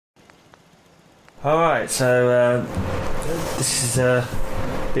Alright, so this is a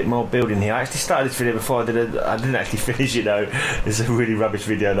bit more building here. I actually started this video before I didn't actually finish it though. It's a really rubbish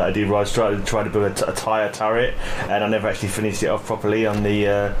video that I did where I was trying to build a tyre turret, and I never actually finished it off properly on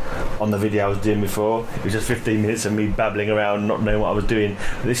the video I was doing before. It was just 15 minutes of me babbling around, not knowing what I was doing.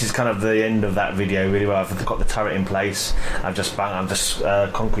 But this is kind of the end of that video really, where I've got the turret in place. I'm just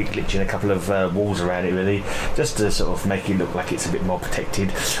concrete glitching a couple of walls around it really, just to sort of make it look like it's a bit more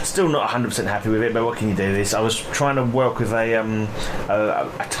protected. Still not 100% happy with it, but what can you do? I was trying to work with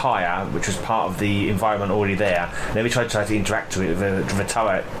a tyre which was part of the environment already there, and every time I tried to interact with it with a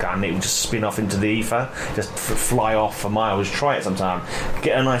turret gun, it would just spin off into the ether, just fly off for miles. Try it sometime,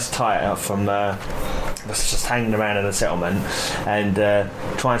 get a nice tyre from that's just hanging around in a settlement, and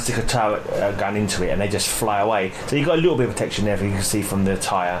try and stick a turret gun into it, and they just fly away. So you've got a little bit of protection there, if you can see from the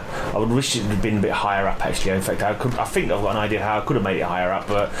tyre. I would wish it had been a bit higher up actually. In fact, I think I've got an idea how I could have made it higher up,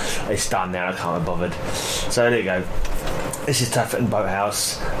 but it's done now, I can't be bothered. So there you go. This is Taffington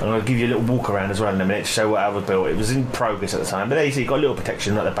Boathouse. I'm going to give you a little walk around as well in a minute to show what I was built. It was in progress at the time, but there you see you've got a little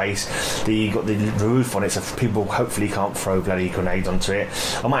protection at the base. You've got the roof on it, so people hopefully can't throw bloody grenades onto it.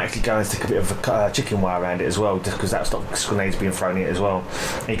 I might actually go and stick a bit of chicken wire around it as well, just because that'll stop grenades being thrown in it as well.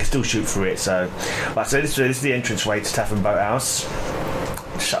 And you can still shoot through it. So this is the entrance way to Taffington Boathouse.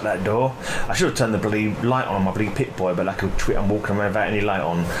 Shut that door. I should have turned the bloody light on my bloody Pit Boy, but like a twit, I'm walking around without any light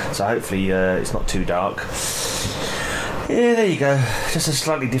on, so hopefully it's not too dark. Yeah, there you go. Just a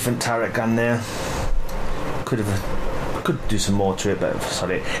slightly different turret gun there. Could do some more to it, but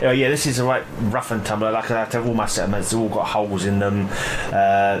sorry. Anyway, yeah, this is a right rough and tumble. Like I have to have all my settlements. They've all got holes in them.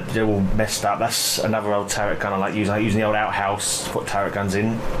 They're all messed up. That's another old turret gun I like using. I like using the old outhouse to put turret guns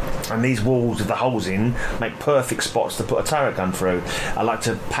in. And these walls with the holes in make perfect spots to put a turret gun through. I like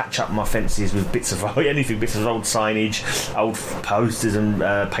to patch up my fences with bits of bits of old signage, old posters and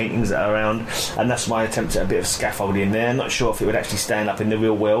paintings that are around, and that's my attempt at a bit of scaffolding in there. I'm not sure if it would actually stand up in the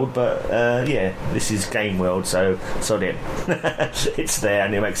real world, but yeah, this is game world, so sod it. It's there,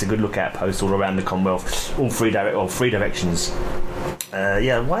 and it makes a good lookout post all around the Commonwealth, all three directions.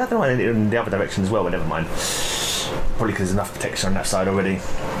 Yeah, why don't I in the other direction as well? But never mind. Probably because there's enough protection on that side already.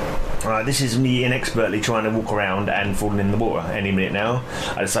 Alright, this is me inexpertly trying to walk around and falling in the water any minute now.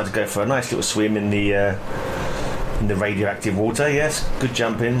 I decided to go for a nice little swim in the radioactive water. Yes, good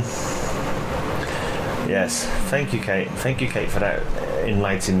jumping. Yes, thank you, Kate. Thank you, Kate, for that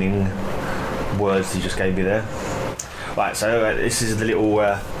enlightening words you just gave me there. Right, so this is the little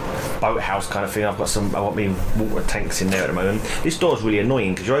boathouse kind of thing. I want me water tanks in there at the moment. This door's really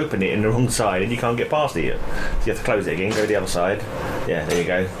annoying because you open it in the wrong side and you can't get past it. So you have to close it again, go to the other side. Yeah, there you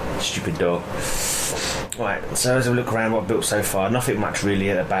go. Stupid door. Right, so as I look around what I've built so far, nothing much really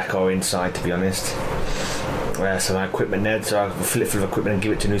at the back or inside, to be honest. So my equipment there, so I'll fill it full of equipment and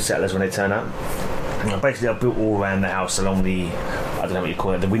give it to new settlers when they turn up. Basically, I've built all around the house along the, I don't know what you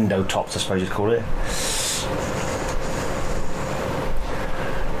call it, the window tops, I suppose you'd call it.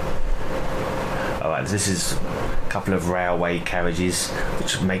 Alright, this is a couple of railway carriages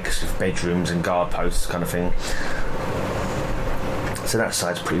which makes bedrooms and guard posts kind of thing. So that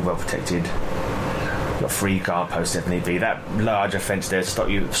side's pretty well protected. Got 3 guard posts if need be. That larger fence there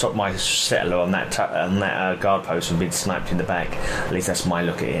to stop my settler on that guard post from being sniped in the back. At least that's my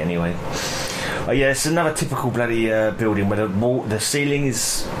look at it anyway. Yeah, it's another typical bloody building where the ceiling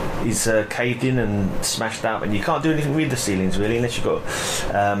is caved in and smashed up, and you can't do anything with the ceilings really unless you've got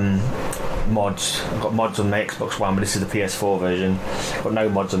mods. I've got mods on the Xbox One, but this is the PS4 version. Got no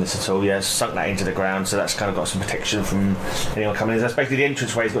mods on this at all. Yeah, sunk that into the ground, so that's kind of got some protection from anyone coming in. That's basically the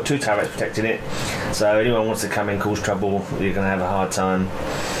entranceway. It's got 2 turrets protecting it, so anyone wants to come in, cause trouble, you're going to have a hard time.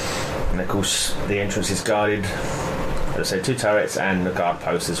 And of course, the entrance is guarded. As I say, 2 turrets and a guard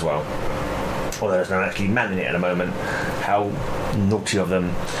post as well. Although there's no one actually manning it at the moment. How naughty of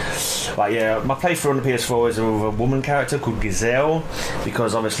them. But yeah, my playthrough on the PS4 is with a woman character called Gazelle,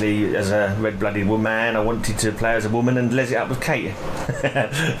 because obviously as a red-blooded woman I wanted to play as a woman and les it up with Kate.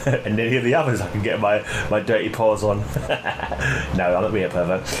 And then here the others I can get my dirty paws on. No, I'm not being a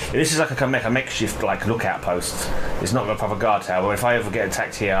pervert. This is like a makeshift like lookout post. It's not a proper guard tower. If I ever get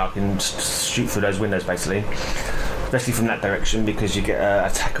attacked here I can shoot through those windows basically. Especially from that direction, because you get an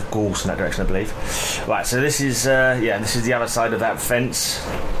attack of ghouls from that direction, I believe. Right, so this is this is the other side of that fence,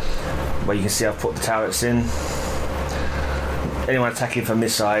 where you can see I've put the turrets in. Anyone attacking from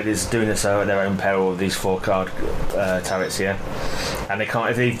this side is doing so at their own peril with these 4 guard turrets here, and they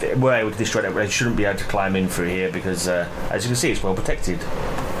can't. If they were able to destroy that, they shouldn't be able to climb in through here because, as you can see, it's well protected.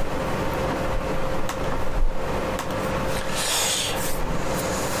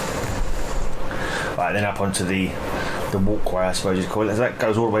 Right, then up onto the walkway, I suppose you'd call it. So that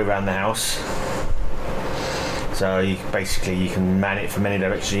goes all the way around the house. So basically you can man it from any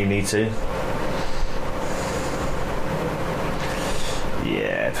direction you need to.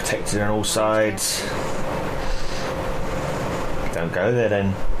 Yeah, protected on all sides. Don't go there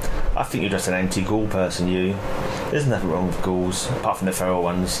then. I think you're just an anti-ghoul person, you. There's nothing wrong with ghouls, apart from the feral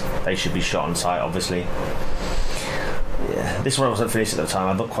ones. They should be shot on sight, obviously. Yeah, this one wasn't finished at the time.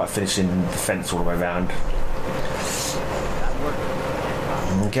 I'm not quite finishing the fence all the way around.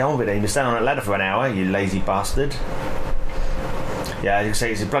 Get on with it. You've been standing on that ladder for an hour, you lazy bastard. Yeah, as you can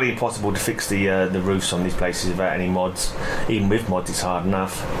say, it's bloody impossible to fix the roofs on these places without any mods. Even with mods, it's hard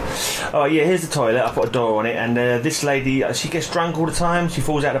enough. Oh yeah, here's the toilet. I put a door on it, and this lady, she gets drunk all the time. She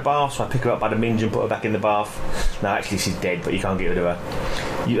falls out of the bath, so I pick her up by the minge and put her back in the bath. No, actually, she's dead, but you can't get rid of her.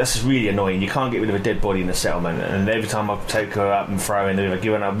 That's just really annoying. You can't get rid of a dead body in a settlement, and every time I take her up and throw her in the river,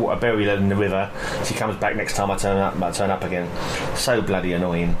 give her a bury her in the river, she comes back next time I turn up again. So bloody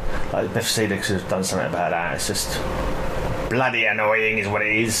annoying. Like Beth Cedar should have done something about that. It's just bloody annoying is what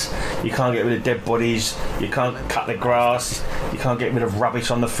it is. You can't get rid of dead bodies, you can't cut the grass, you can't get rid of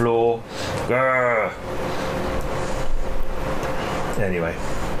rubbish on the floor. Grr. Anyway,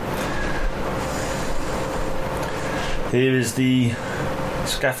 here is the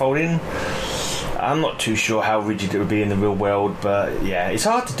scaffolding. I'm not too sure how rigid it would be in the real world, but yeah, it's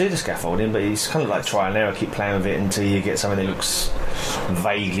hard to do the scaffolding, but it's kind of like trial and error. Keep playing with it until you get something that looks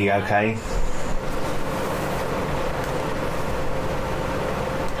vaguely okay.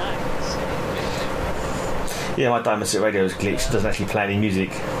 Yeah, my Diamond City radio is glitched. It doesn't actually play any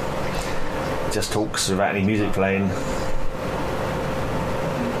music. It just talks without any music playing.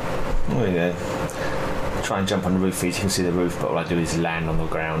 There we go. Try and jump on the roof for you can see the roof, but all I do is land on the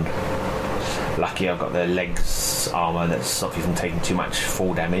ground. Lucky I've got the legs armour that stops you from taking too much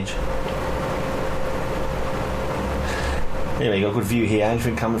fall damage. Anyway, you've got a good view here.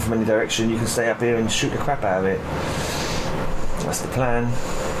 Anything coming from any direction, you can stay up here and shoot the crap out of it. That's the plan.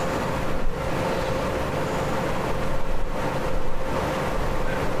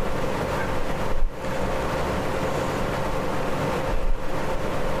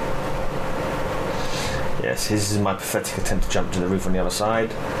 Yes, this is my pathetic attempt to jump to the roof on the other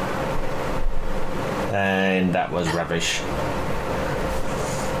side. And that was rubbish.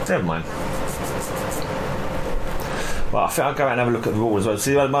 Never mind. Well, I think I'll go out and have a look at the wall as well.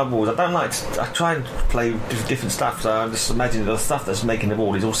 See, my walls, I don't like to, I try and play with different stuff, so I just imagine the stuff that's making the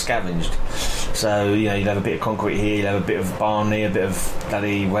wall is all scavenged. So, you know, you'll have a bit of concrete here, you'll have a bit of barn here, a bit of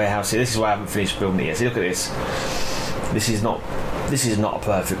bloody warehouse here. This is why I haven't finished building it yet. See, look at this. This is not a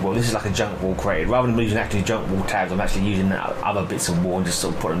perfect wall. This is like a junk wall created. Rather than using actually junk wall tabs, I'm actually using other bits of wall and just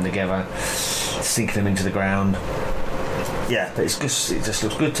sort of putting them together, sinking them into the ground. Yeah, but it's just, it just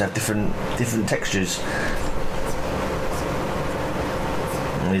looks good to have different textures.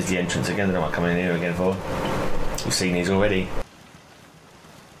 And there's the entrance again. I don't know what I'm coming in here again for. We've seen these already.